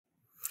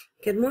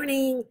Good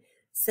morning.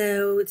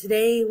 So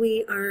today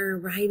we are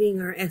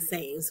writing our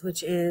essays,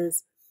 which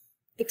is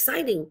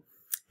exciting.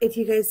 If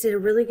you guys did a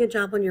really good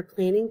job on your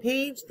planning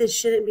page, this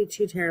shouldn't be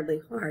too terribly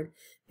hard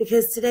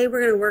because today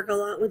we're going to work a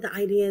lot with the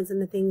ideas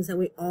and the things that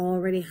we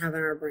already have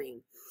in our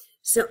brain.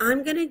 So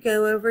I'm going to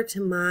go over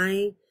to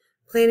my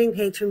planning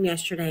page from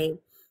yesterday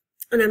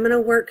and I'm going to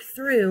work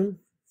through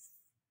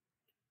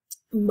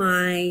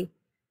my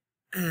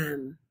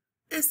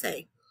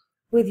essay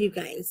with you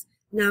guys.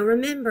 Now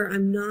remember,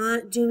 I'm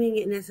not doing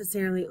it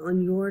necessarily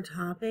on your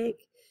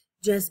topic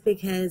just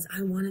because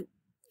I want to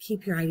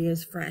keep your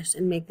ideas fresh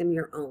and make them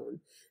your own.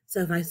 So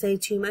if I say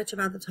too much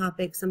about the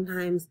topic,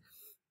 sometimes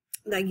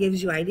that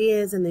gives you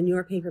ideas and then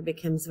your paper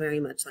becomes very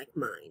much like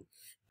mine.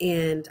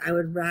 And I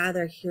would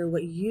rather hear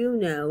what you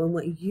know and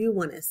what you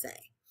want to say.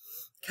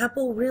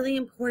 Couple really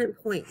important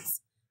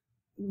points.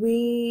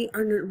 We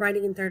are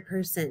writing in third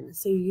person,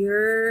 so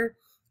you're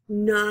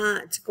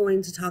not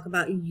going to talk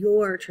about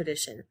your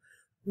tradition.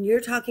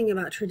 You're talking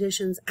about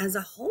traditions as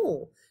a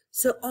whole.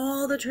 So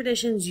all the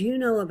traditions you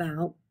know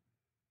about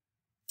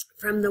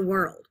from the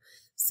world.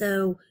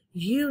 So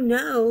you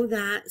know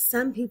that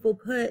some people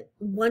put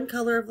one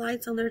color of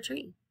lights on their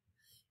tree.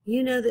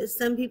 You know that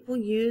some people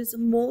use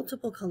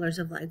multiple colors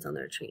of lights on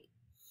their tree.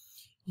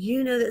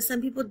 You know that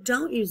some people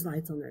don't use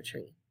lights on their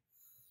tree.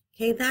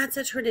 Okay, that's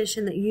a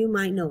tradition that you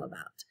might know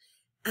about.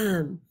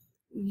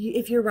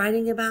 If you're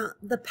writing about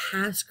the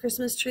past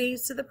Christmas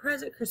trees to the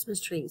present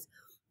Christmas trees,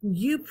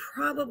 you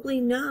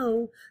probably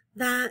know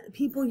that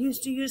people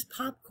used to use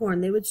popcorn.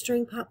 They would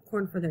string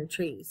popcorn for their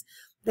trees.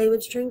 They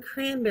would string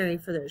cranberry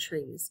for their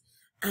trees.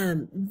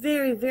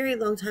 Very, very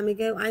long time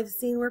ago, I've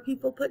seen where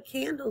people put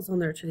candles on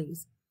their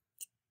trees.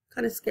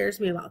 Kind of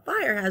scares me about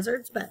fire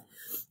hazards, but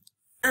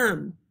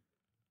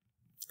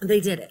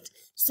they did it.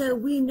 So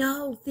we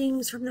know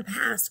things from the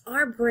past.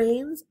 Our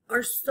brains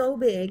are so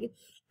big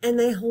and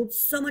they hold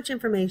so much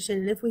information.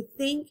 And if we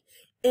think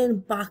in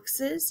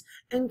boxes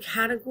and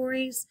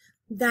categories,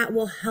 that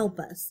will help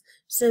us.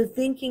 So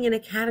thinking in a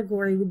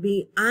category would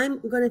be, I'm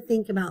going to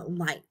think about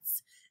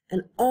lights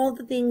and all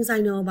the things I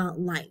know about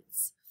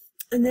lights.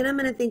 And then I'm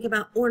going to think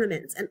about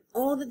ornaments and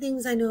all the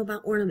things I know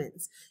about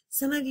ornaments.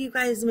 Some of you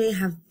guys may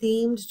have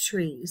themed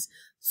trees.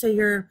 So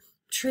your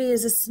tree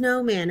is a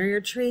snowman, or your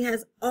tree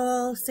has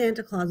all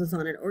Santa Clauses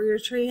on it, or your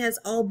tree has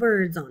all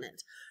birds on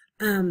it.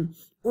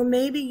 Or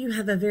maybe you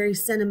have a very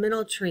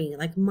sentimental tree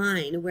like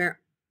mine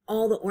where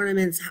all the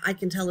ornaments, I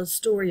can tell a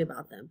story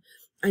about them.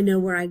 I know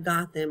where I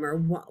got them, or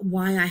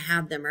why I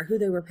have them, or who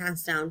they were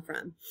passed down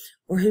from,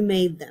 or who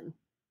made them.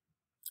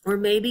 Or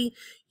maybe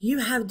you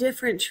have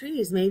different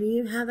trees. Maybe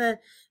you have a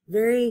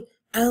very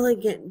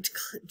elegant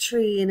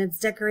tree and it's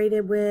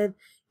decorated with,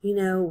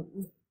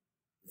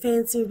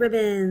 fancy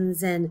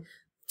ribbons and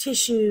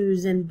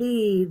tissues and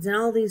beads and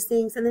all these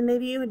things. And then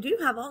maybe you do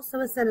have also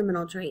a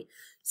sentimental tree.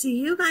 So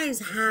you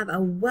guys have a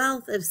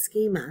wealth of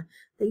schema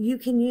that you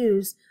can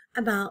use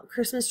about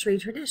Christmas tree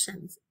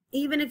traditions.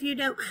 Even if you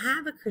don't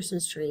have a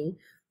Christmas tree,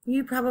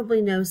 you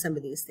probably know some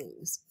of these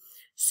things.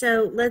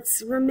 So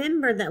let's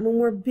remember that when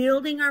we're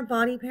building our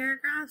body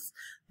paragraphs,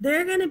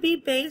 they're going to be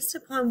based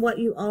upon what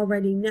you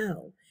already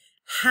know.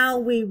 How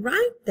we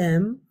write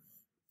them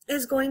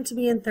is going to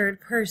be in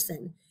third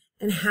person.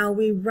 And how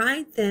we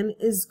write them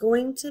is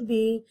going to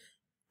be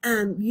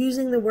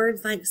using the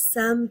words like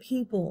some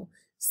people.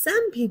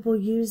 Some people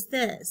use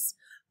this.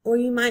 Or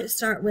you might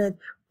start with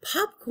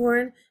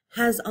popcorn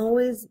has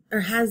always,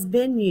 or has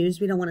been used,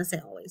 we don't want to say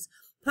always.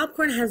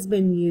 Popcorn has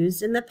been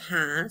used in the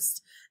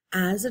past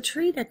as a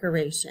tree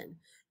decoration.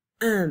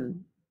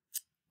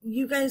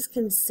 You guys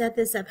can set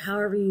this up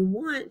however you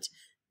want,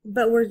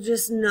 but we're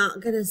just not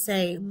going to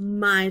say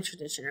my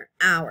tradition or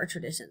our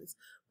traditions.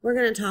 We're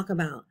going to talk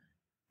about,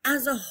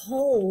 as a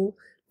whole,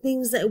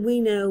 things that we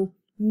know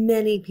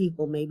many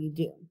people maybe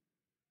do.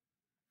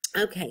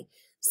 Okay,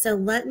 so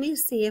let me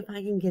see if I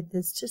can get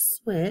this to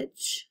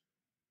switch.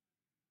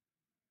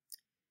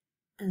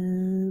 I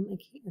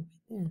can't right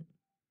there.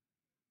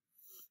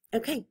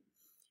 Okay,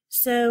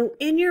 so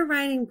in your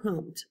writing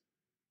prompt,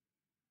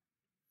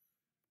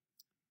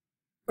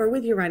 or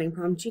with your writing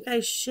prompt, you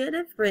guys should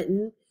have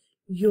written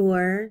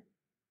your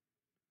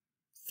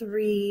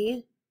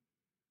 3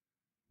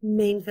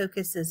 main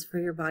focuses for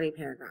your body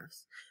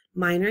paragraphs.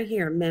 Mine are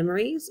here: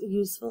 memories,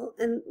 useful,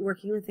 and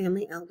working with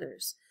family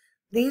elders.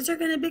 These are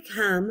going to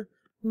become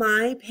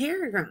my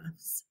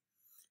paragraphs.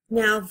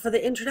 Now, for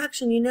the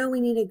introduction,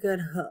 we need a good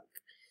hook.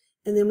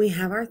 And then we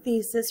have our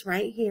thesis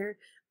right here,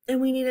 and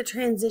we need a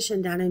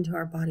transition down into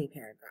our body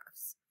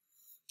paragraphs.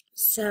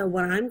 So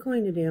what I'm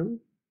going to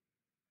do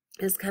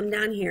is come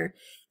down here,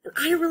 and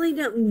I really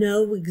don't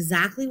know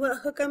exactly what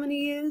hook I'm going to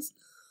use,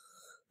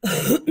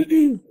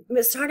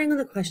 but starting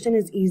with a question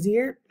is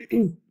easier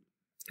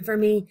for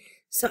me.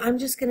 So I'm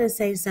just going to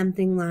say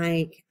something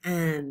like,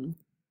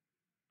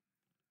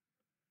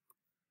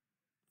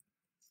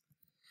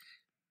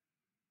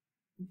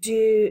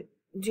 do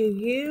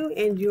you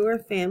and your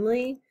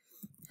family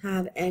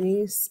have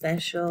any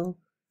special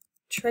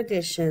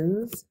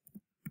traditions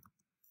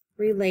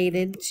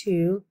related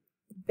to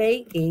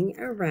baking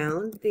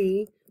around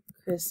the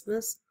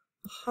Christmas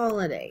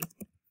holiday.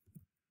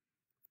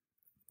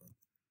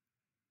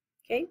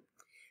 Okay,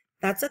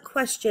 that's a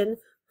question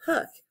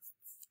hook.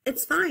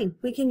 It's fine.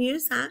 We can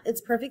use that.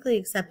 It's perfectly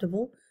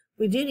acceptable.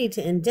 We do need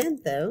to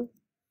indent, though,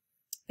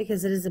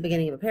 because it is the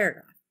beginning of a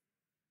paragraph.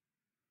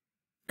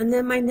 And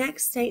then my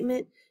next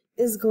statement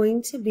is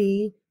going to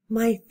be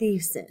my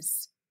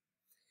thesis.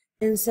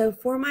 And so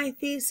for my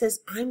thesis,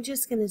 I'm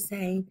just going to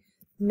say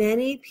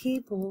many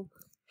people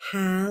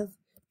have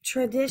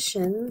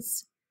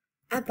traditions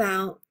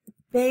about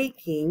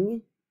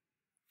baking,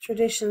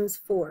 traditions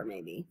for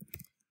maybe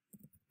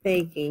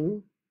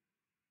baking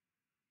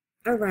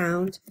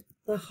around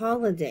the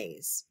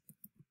holidays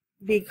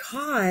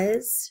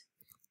because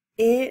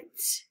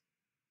it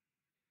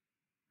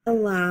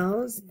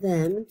allows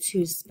them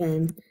to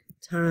spend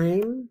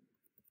time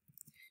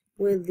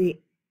with the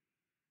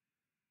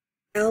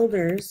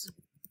elders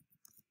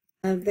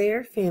of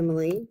their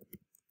family.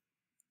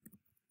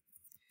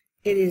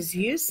 It is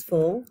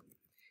useful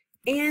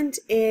and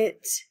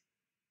it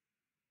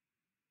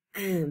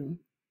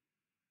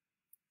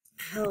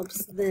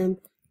helps them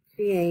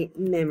create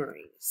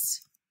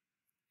memories.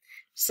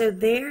 So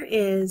there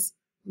is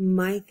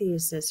my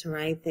thesis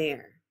right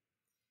there.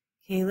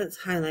 Okay, let's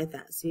highlight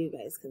that so you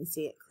guys can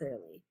see it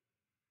clearly.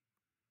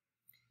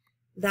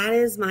 That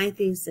is my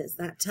thesis.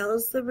 That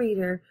tells the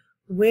reader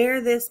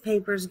where this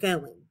paper's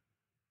going.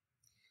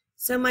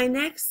 So my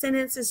next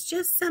sentence is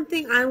just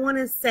something I want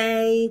to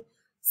say,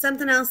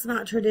 something else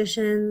about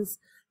traditions.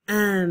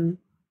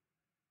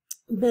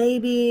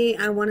 Maybe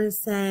I want to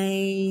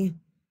say,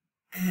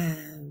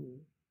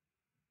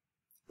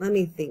 let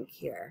me think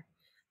here.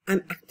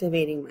 I'm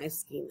activating my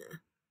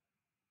schema.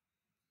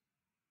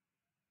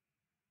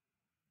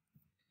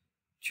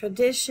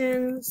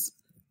 Traditions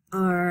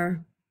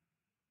are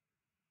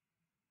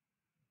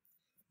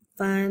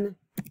fun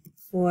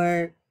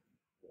for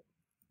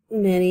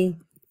many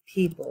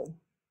people,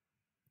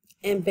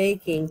 and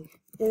baking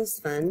is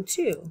fun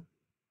too.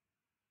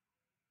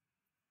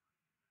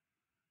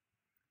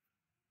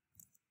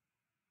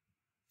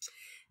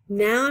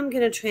 Now I'm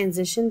going to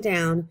transition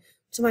down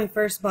to my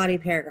first body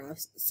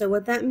paragraphs. So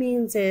what that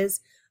means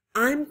is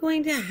I'm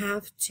going to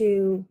have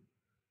to,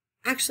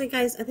 actually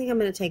guys, I think I'm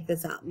going to take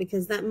this out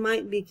because that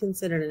might be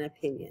considered an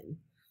opinion.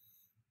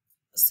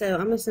 So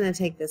I'm just going to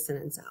take this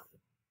sentence out.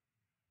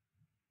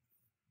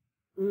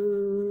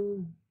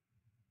 I'm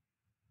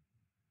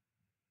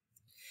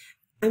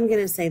going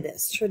to say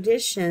this.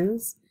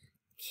 Traditions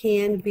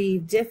can be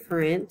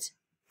different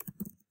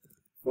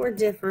for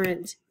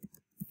different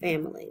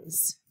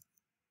families.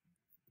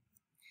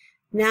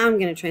 Now I'm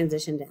going to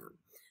transition down.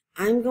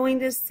 I'm going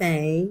to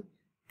say,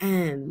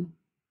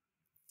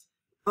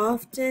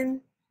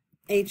 often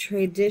a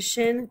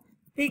tradition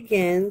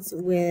begins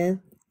with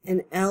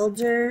an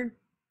elder,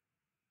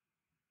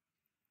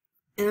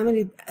 and I'm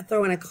going to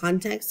throw in a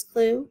context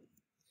clue,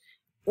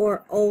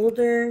 or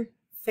older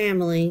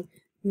family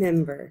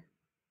member.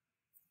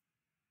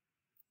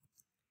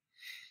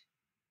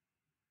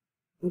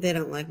 They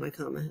don't like my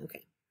comma.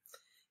 Okay.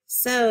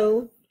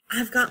 So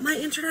I've got my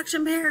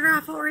introduction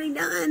paragraph already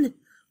done.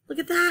 Look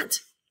at that.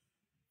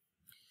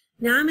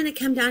 Now I'm going to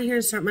come down here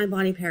and start my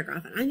body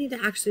paragraph. And I need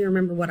to actually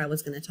remember what I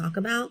was going to talk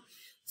about.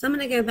 So I'm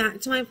going to go back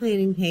to my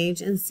planning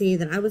page and see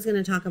that I was going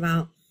to talk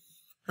about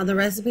how the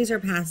recipes are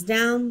passed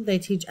down. They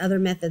teach other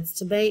methods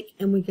to bake,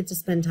 and we get to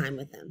spend time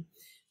with them.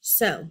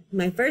 So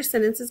my first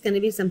sentence is going to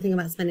be something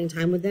about spending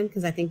time with them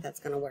because I think that's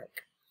going to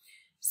work.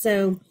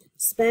 So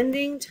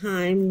spending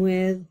time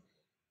with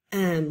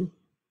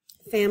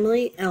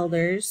family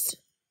elders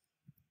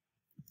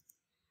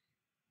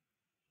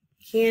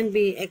can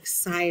be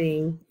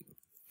exciting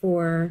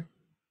for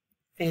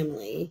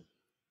family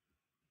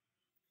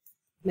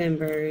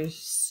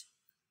members,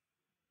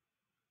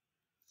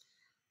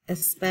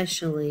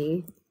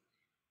 especially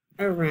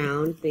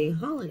around the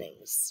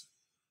holidays.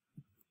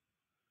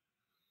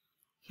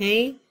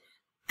 Okay.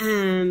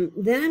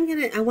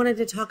 Then I wanted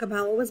to talk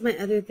about, what was my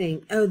other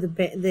thing? Oh,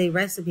 the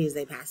recipes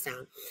they pass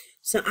down.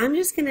 So I'm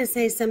just going to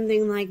say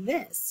something like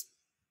this.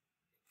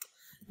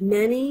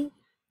 Many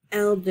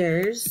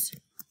elders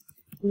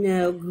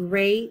know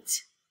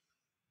great,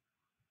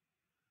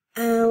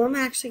 I'm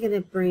actually going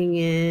to bring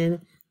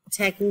in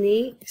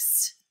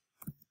techniques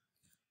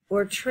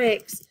or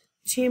tricks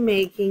to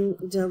making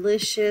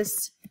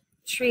delicious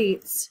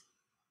treats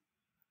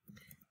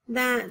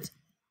that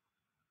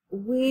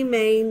we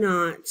may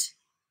not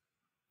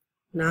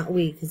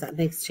we, because that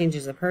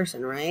changes a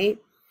person, right?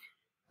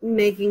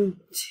 Making,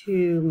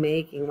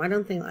 why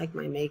don't they like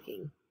my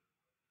making?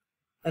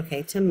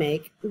 Okay, to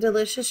make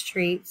delicious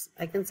treats.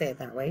 I can say it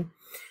that way.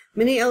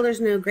 Many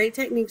elders know great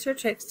techniques or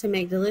tricks to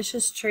make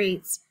delicious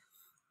treats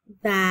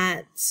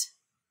that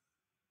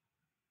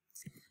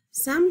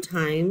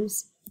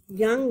sometimes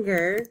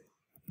younger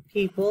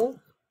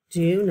people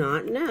do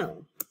not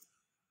know.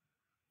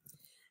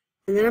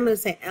 And then I'm going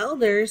to say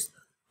elders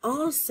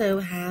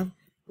also have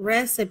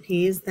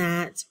recipes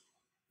that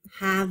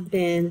have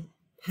been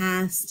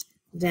passed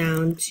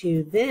down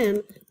to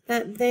them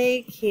that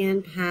they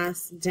can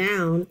pass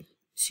down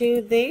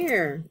to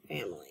their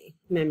family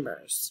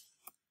members.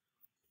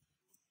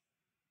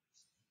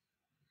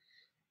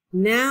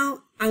 Now,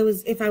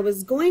 if I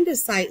was going to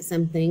cite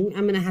something,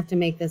 I'm going to have to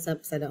make this up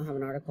because I don't have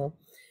an article.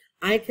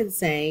 I could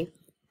say,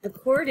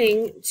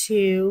 according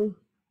to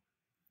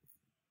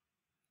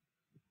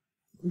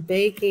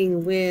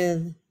Baking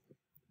with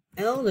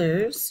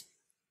Elders,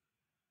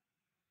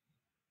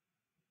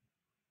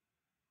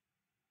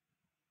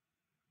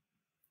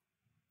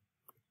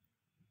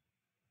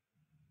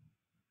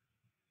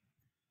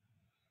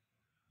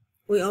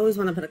 we always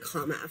want to put a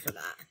comma after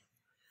that.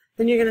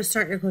 Then you're going to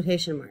start your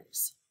quotation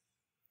marks.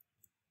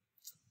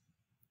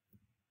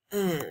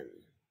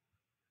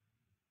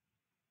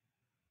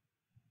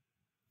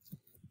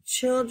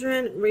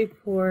 Children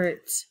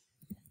report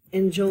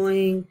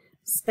enjoying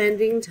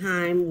spending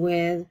time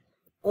with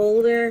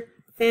older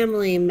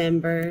family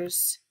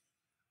members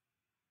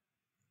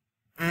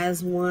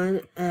as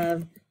one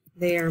of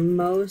their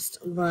most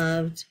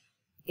loved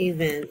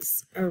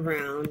events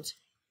around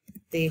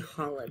the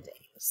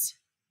holidays.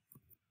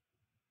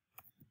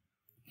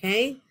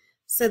 Okay,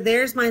 so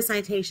there's my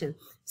citation.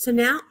 So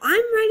now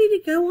I'm ready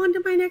to go on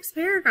to my next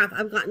paragraph.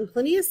 I've gotten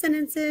plenty of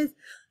sentences.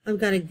 I've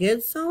got a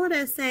good solid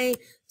essay.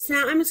 So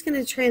now I'm just going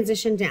to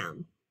transition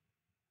down.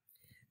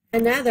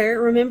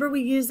 Remember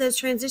we use those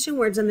transition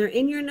words and they're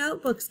in your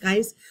notebooks,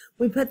 guys.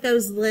 We put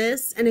those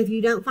lists, and if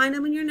you don't find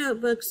them in your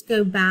notebooks,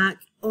 go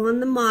back on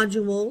the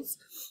modules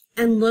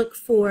and look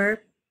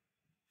for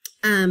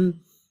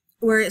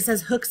where it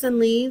says hooks and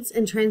leads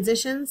and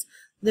transitions.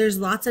 There's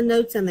lots of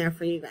notes in there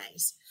for you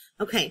guys.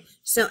 Okay,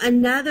 so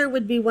another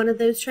would be one of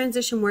those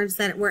transition words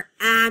that we're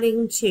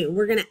adding to.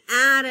 We're going to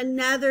add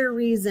another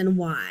reason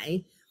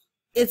why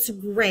it's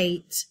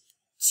great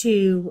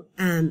to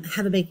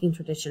have a baking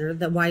tradition, or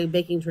why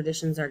baking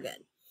traditions are good.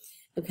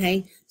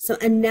 Okay, so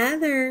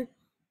another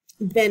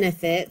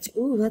benefit,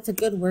 ooh, that's a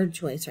good word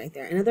choice right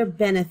there. Another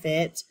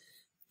benefit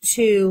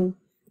to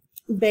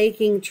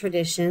baking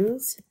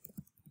traditions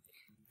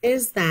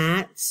is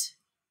that,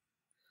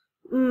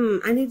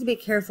 I need to be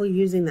careful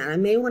using that. I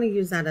may want to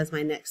use that as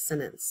my next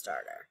sentence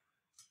starter.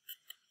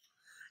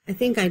 I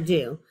think I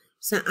do.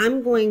 So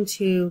I'm going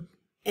to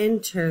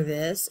enter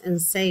this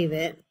and save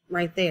it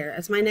right there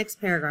as my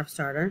next paragraph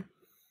starter.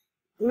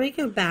 Let me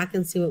go back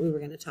and see what we were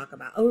going to talk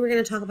about. Oh, we were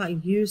going to talk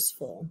about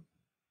useful.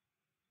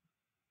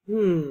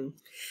 But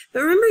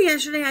remember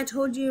yesterday I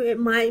told you it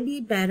might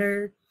be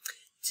better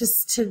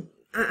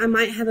I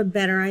might have a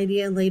better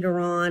idea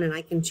later on and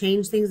I can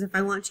change things if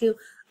I want to.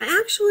 I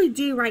actually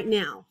do right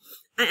now.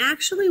 I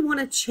actually want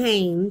to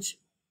change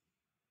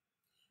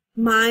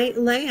my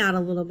layout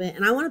a little bit,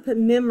 and I want to put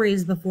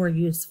memories before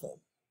useful.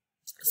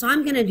 So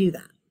I'm going to do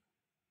that.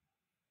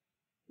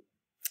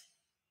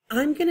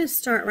 I'm going to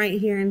start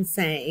right here and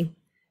say,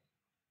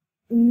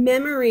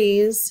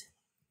 memories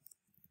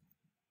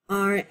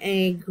are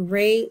a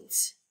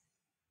great,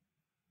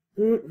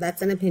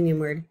 that's an opinion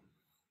word.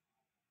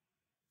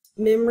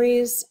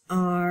 Memories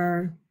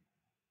are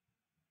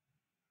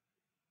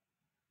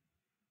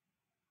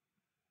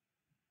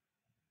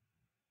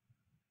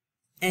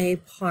a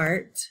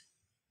part.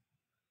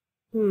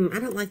 I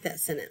don't like that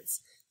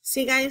sentence.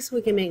 See, guys,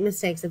 we can make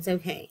mistakes. It's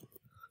okay.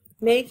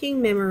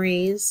 Making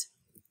memories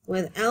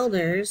with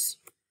elders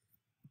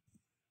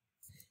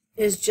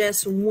is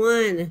just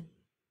one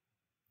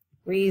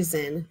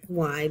reason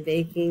why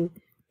baking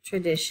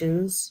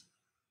traditions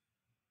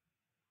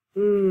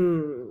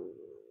do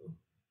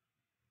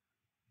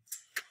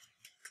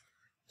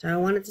I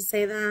want it to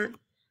say that?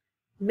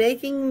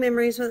 Making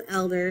memories with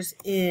elders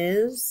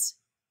is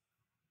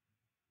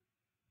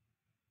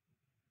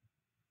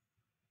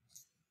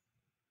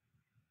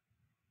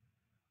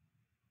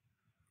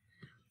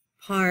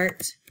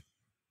part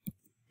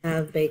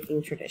of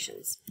baking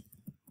traditions.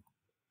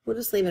 We'll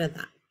just leave it at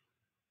that.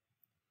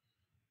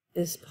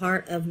 Is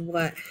part of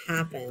what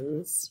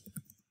happens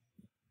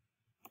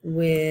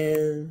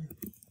with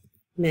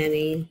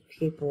many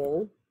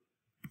people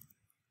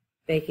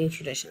baking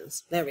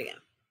traditions. There we go.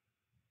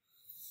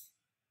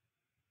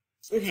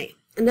 Okay,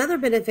 another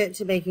benefit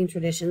to baking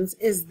traditions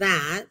is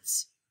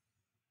that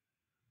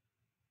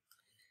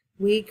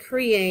we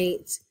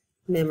create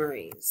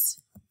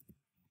memories.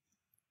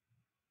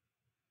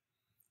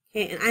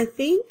 Okay, and I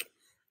think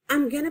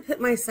I'm going to put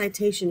my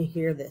citation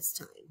here this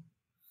time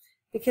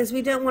because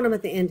we don't want them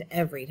at the end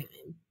every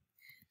time.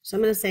 So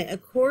I'm going to say,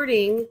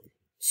 according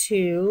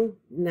to,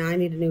 now I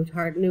need a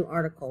new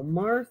article,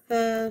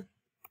 Martha,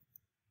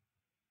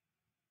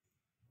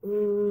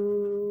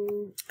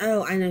 oh,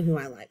 I know who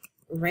I like.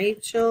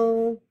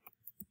 Rachel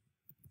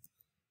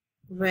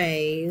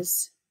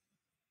Ray's,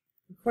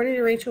 according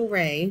to Rachel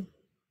Ray,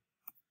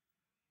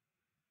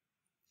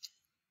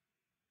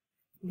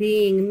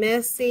 being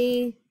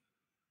messy,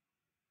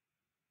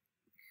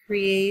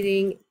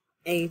 creating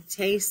a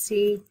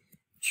tasty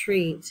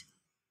treat.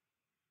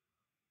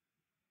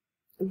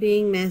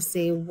 Being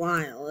messy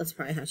while, that's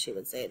probably how she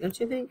would say it, don't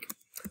you think?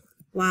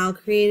 While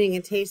creating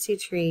a tasty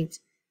treat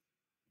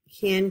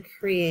can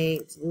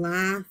create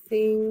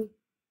laughing,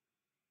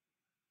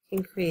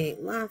 can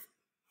create laugh,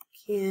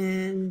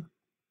 can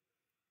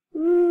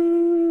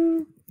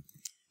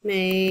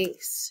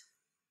makes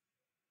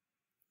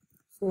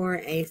for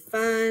a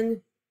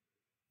fun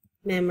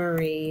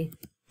memory.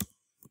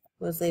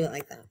 Let's leave it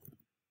like that.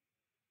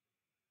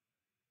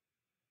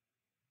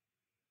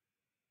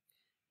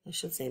 I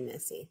should say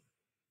messy.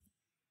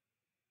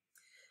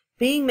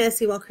 Being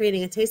messy while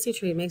creating a tasty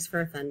treat makes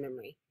for a fun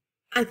memory.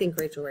 I think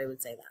Rachel Ray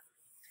would say that.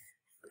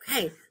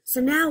 Okay,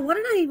 so now what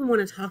did I even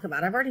want to talk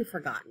about? I've already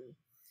forgotten.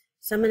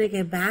 So I'm going to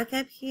go back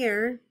up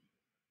here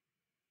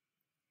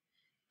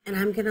and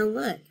I'm going to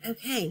look.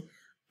 Okay,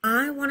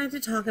 I wanted to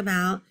talk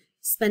about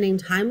spending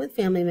time with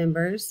family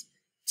members,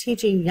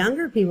 teaching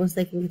younger people so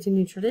they can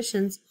continue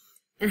traditions,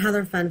 and how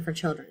they're fun for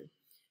children.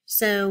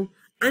 So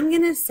I'm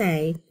going to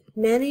say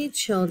many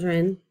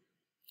children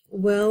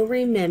will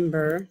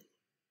remember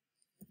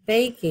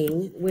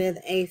baking with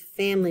a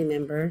family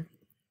member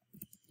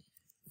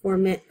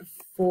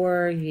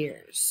for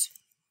years.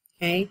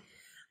 Okay,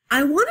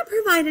 I want to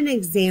provide an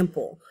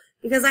example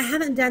because I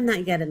haven't done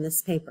that yet in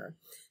this paper.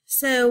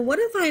 So what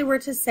if I were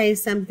to say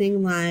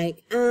something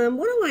like, what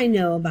do I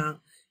know about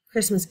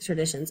Christmas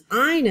traditions?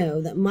 I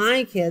know that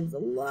my kids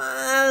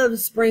love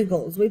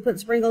sprinkles. We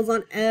put sprinkles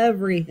on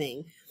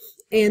everything.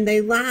 And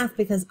they laugh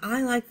because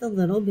I like the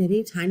little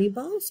bitty tiny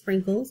ball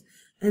sprinkles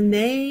and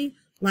they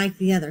like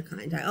the other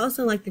kind. I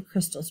also like the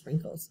crystal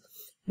sprinkles.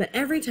 But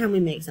every time we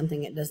make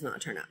something, it does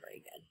not turn out very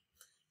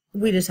good.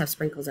 We just have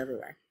sprinkles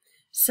everywhere.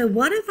 So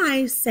what if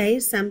I say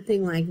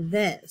something like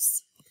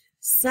this?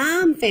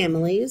 Some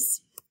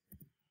families,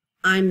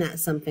 I'm that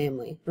some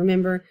family.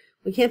 Remember,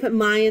 we can't put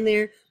my in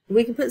there.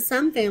 We can put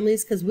some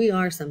families because we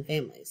are some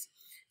families.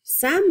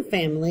 Some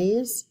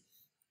families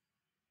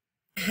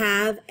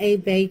have a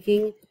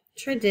baking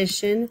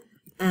tradition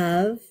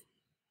of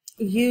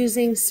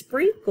using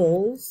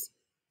sprinkles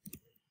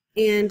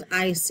and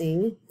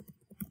icing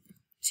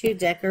to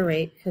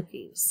decorate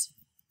cookies.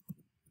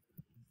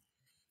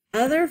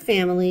 Other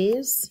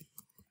families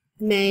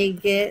may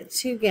get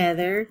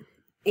together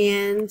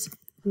and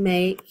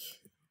make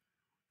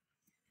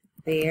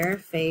their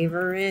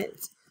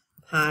favorite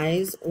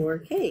pies or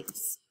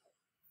cakes.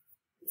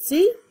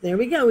 See, there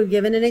we go. We've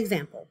given an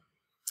example.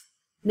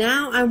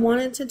 Now I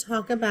wanted to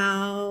talk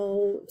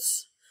about,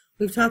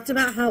 we've talked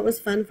about how it was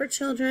fun for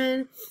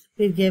children.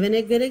 We've given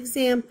a good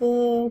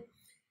example.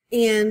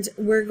 And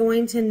we're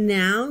going to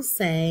now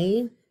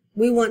say,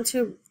 we want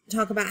to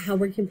talk about how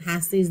we can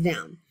pass these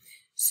down.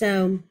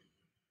 So,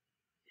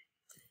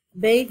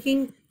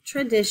 baking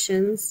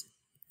traditions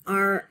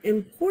are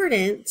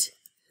important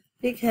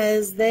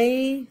because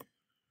they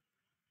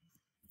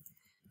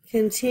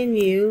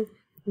continue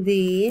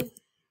the,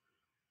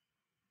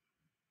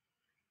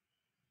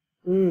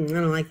 I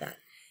don't like that.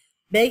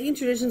 Baking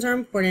traditions are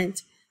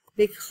important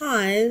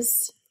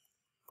because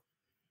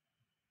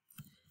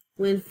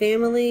when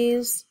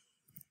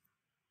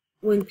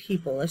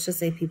people, let's just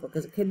say people,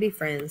 because it could be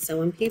friends. So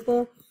when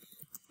people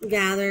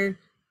gather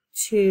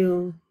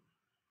to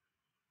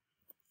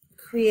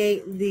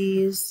create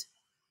these,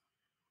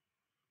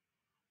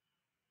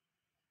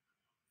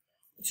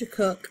 to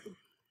cook,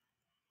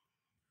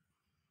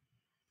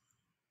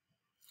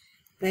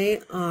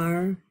 they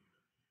are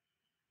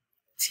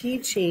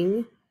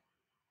teaching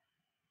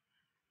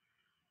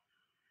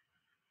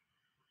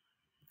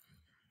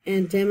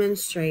and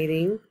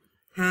demonstrating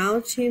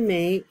how to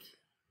make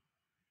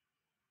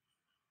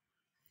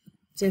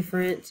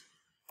different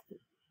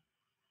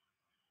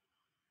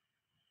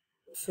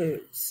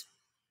foods.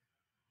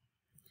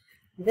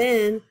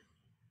 Then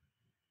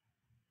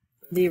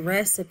the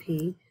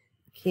recipe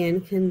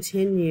can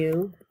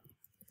continue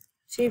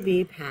to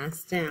be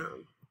passed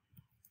down.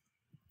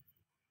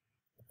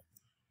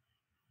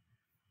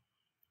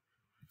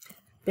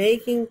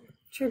 Baking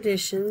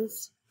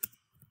traditions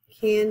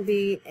can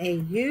be a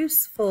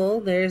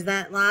useful, there's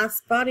that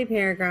last body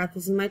paragraph,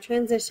 this is my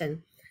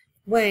transition,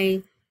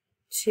 way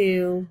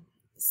to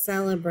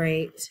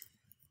celebrate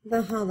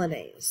the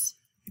holidays.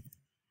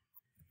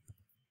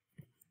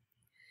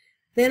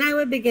 Then I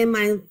would begin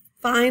my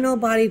final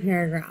body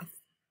paragraph.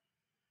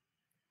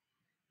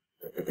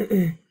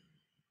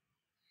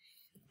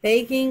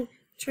 Baking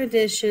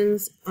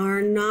traditions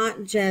are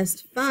not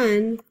just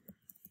fun,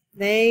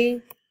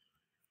 they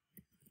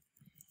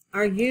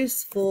are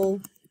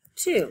useful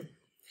too.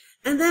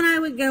 And then I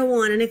would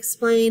go on and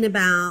explain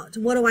about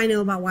what do I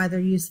know about why they're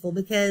useful,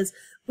 because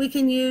we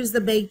can use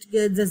the baked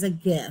goods as a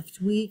gift.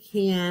 We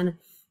can,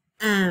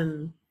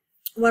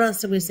 what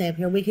else did we say up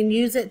here? We can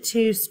use it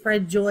to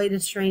spread joy to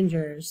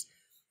strangers.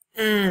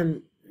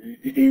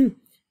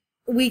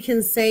 We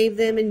can save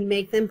them and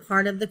make them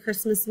part of the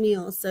Christmas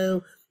meal.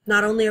 So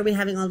not only are we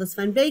having all this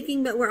fun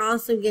baking, but we're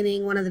also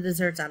getting one of the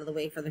desserts out of the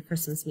way for the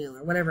Christmas meal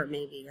or whatever it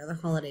may be, or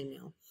the holiday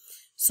meal.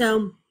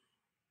 So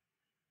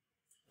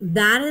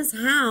that is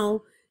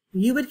how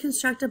you would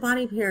construct a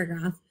body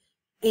paragraph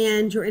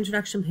and your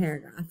introduction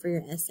paragraph for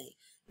your essay.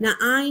 Now,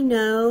 I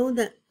know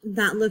that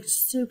that looked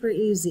super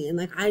easy and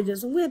like I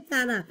just whipped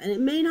that up, and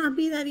it may not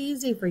be that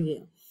easy for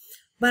you.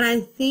 But I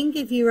think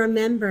if you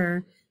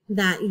remember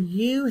that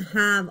you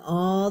have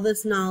all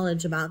this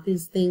knowledge about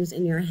these things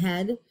in your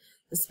head,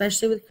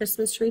 especially with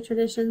Christmas tree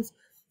traditions,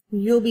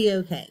 you'll be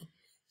okay.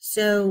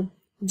 So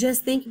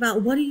just think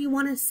about, what do you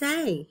want to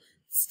say?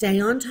 Stay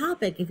on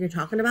topic. If you're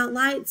talking about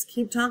lights,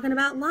 keep talking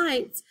about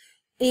lights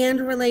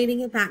and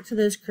relating it back to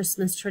those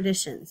Christmas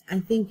traditions. I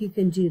think you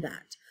can do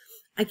that.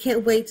 I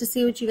can't wait to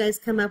see what you guys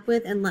come up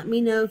with, and let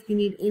me know if you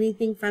need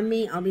anything from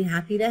me. I'll be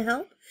happy to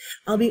help.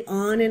 I'll be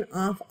on and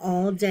off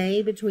all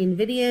day between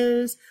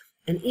videos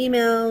and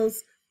emails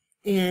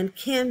and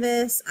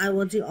Canvas. I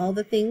will do all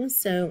the things.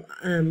 So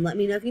let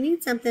me know if you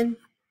need something.